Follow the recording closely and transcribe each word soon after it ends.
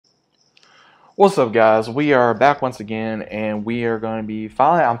What's up, guys? We are back once again, and we are going to be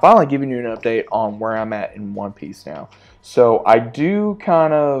I'm finally giving you an update on where I'm at in One Piece now. So I do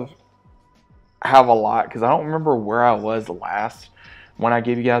kind of have a lot because I don't remember where I was last when I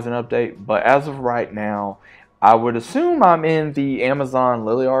gave you guys an update. But as of right now, I would assume I'm in the Amazon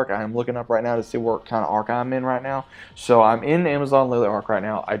Lily arc. I'm looking up right now to see what kind of arc I'm in right now. So I'm in the Amazon Lily arc right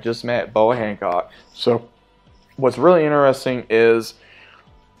now. I just met Boa Hancock. So what's really interesting is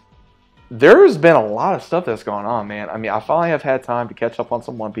there's been a lot of stuff that's gone on, man. I mean, I finally have had time to catch up on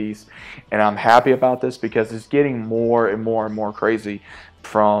some One Piece, and I'm happy about this because it's getting more and more and more crazy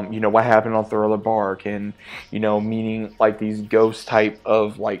from, what happened on Thriller Bark and, meeting, like, these ghost type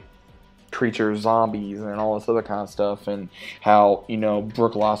of, like, creatures, zombies, and all this other kind of stuff, and how,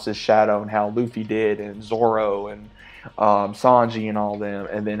 Brook lost his shadow and how Luffy did, and Zoro, and Sanji and all them,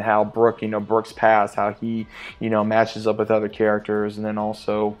 and then how Brook's past, how he, matches up with other characters, and then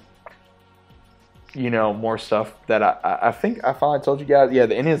also more stuff that I think I finally told you guys. Yeah,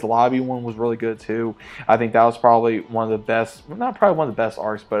 the In His Lobby one was really good too. I think that was probably one of the best, not probably one of the best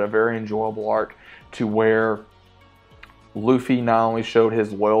arcs, but a very enjoyable arc to where Luffy not only showed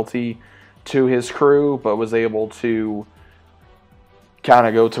his loyalty to his crew, but was able to kind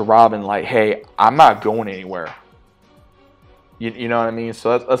of go to Robin like, hey, I'm not going anywhere. You know what I mean?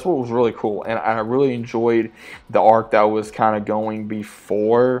 So that's what was really cool. And I really enjoyed the arc that was kind of going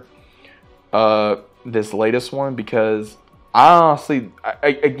before this latest one, because I honestly,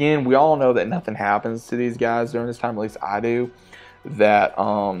 again, we all know that nothing happens to these guys during this time, at least I do, that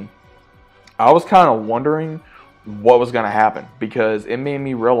I was kind of wondering what was going to happen, because it made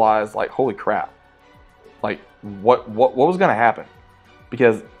me realize, like, holy crap, like, what was going to happen,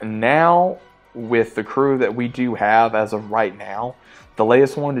 because now with the crew that we do have as of right now, the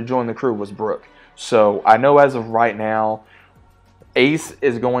latest one to join the crew was Brook. So I know as of right now, Ace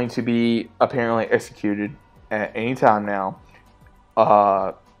is going to be apparently executed at any time now.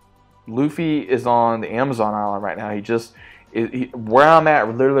 Luffy is on the Amazon island right now. Where I'm at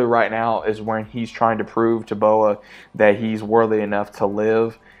literally right now is when he's trying to prove to Boa that he's worthy enough to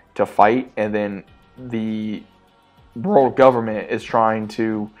live, to fight, and then the world government is trying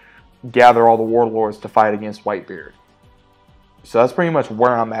to gather all the warlords to fight against Whitebeard. So that's pretty much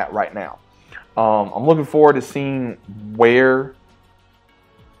where I'm at right now. I'm looking forward to seeing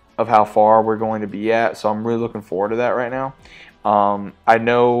how far we're going to be at, so I'm really looking forward to that right now. I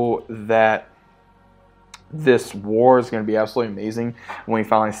know that this war is going to be absolutely amazing when we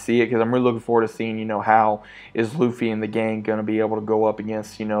finally see it, because I'm really looking forward to seeing, how is Luffy and the gang going to be able to go up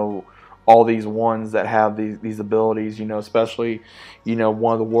against, all these ones that have these abilities, especially,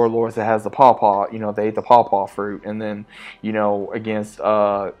 one of the warlords that has the pawpaw, they ate the pawpaw fruit, and then, against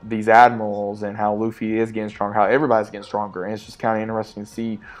these admirals, and how Luffy is getting stronger, how everybody's getting stronger, and it's just kind of interesting to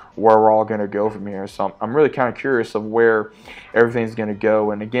see where we're all going to go from here. So I'm really kind of curious of where everything's going to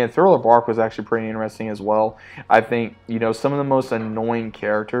go. And again, Thriller Bark was actually pretty interesting as well. I think, some of the most annoying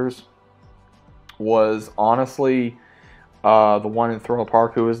characters was honestly the one in Thriller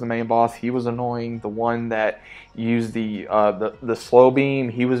Park who was the main boss. He was annoying. The one that used the slow beam,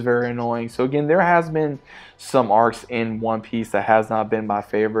 he was very annoying. So again, there has been some arcs in One Piece that has not been my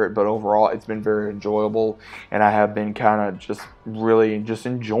favorite, but overall it's been very enjoyable, and I have been kind of just really just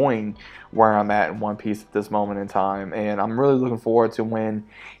enjoying where I'm at in One Piece at this moment in time. And I'm really looking forward to when,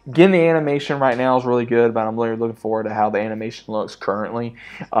 again, the animation right now is really good, but I'm really looking forward to how the animation looks currently.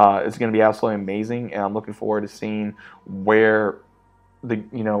 It's going to be absolutely amazing, and I'm looking forward to seeing where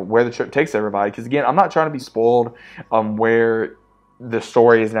the trip takes everybody. Because again, I'm not trying to be spoiled on where the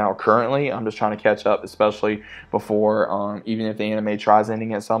story is now currently. I'm just trying to catch up, especially before even if the anime tries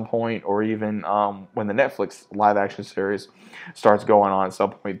ending at some point, or even when the Netflix live action series starts going on at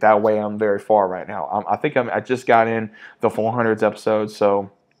some point. That way I'm very far right now. I think I just got in the 400th episode,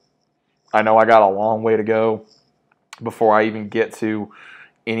 so I know I got a long way to go before I even get to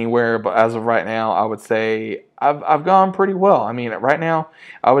anywhere. But as of right now, I would say I've gone pretty well. I mean, right now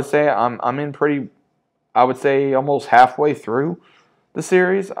I would say I'm in pretty, I would say almost halfway through the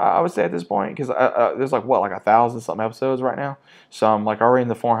series, I would say at this point, because there's like 1,000 something episodes right now, so I'm like already in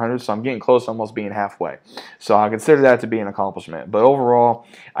the 400s, so I'm getting close to almost being halfway. So I consider that to be an accomplishment. But overall,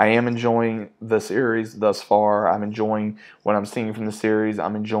 I am enjoying the series thus far. I'm enjoying what I'm seeing from the series.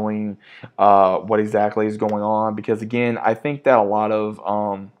 I'm enjoying what exactly is going on, because again, I think that a lot of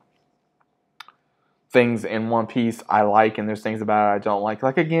things in One Piece I like, and there's things about it I don't like.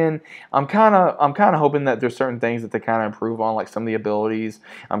 Like, again, I'm kind of hoping that there's certain things that they kind of improve on, like some of the abilities.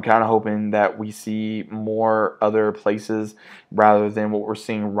 I'm kind of hoping that we see more other places rather than what we're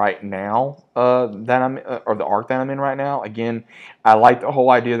seeing right now. that I'm or the arc that I'm in right now. Again, I like the whole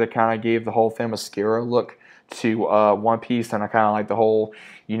idea that kind of gave the whole Themyscira look to One Piece, and I kind of like the whole,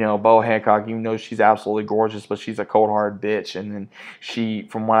 Boa Hancock, even though she's absolutely gorgeous, but she's a cold-hearted bitch, and then she,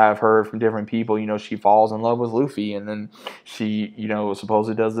 from what I've heard from different people, she falls in love with Luffy, and then she,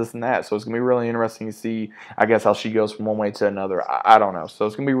 supposedly does this and that, so it's going to be really interesting to see, I guess, how she goes from one way to another. I don't know, so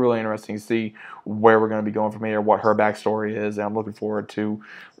it's going to be really interesting to see where we're going to be going from here, what her backstory is, and I'm looking forward to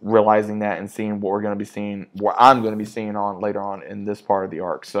realizing that and seeing what we're going to be seeing, what I'm going to be seeing on later on in this part of the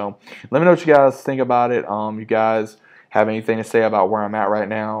arc. So let me know what you guys think about it. You guys have anything to say about where I'm at right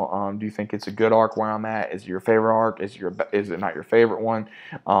now? Do you think it's a good arc where I'm at? Is it your favorite arc? Is it not your favorite one?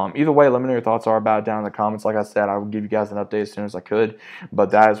 Either way, let me know your thoughts are about it down in the comments. Like I said, I will give you guys an update as soon as I could. But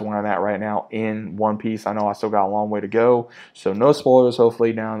that is where I'm at right now in One Piece. I know I still got a long way to go. So no spoilers,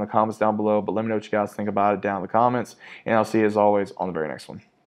 hopefully, down in the comments down below. But let me know what you guys think about it down in the comments. And I'll see you as always on the very next one.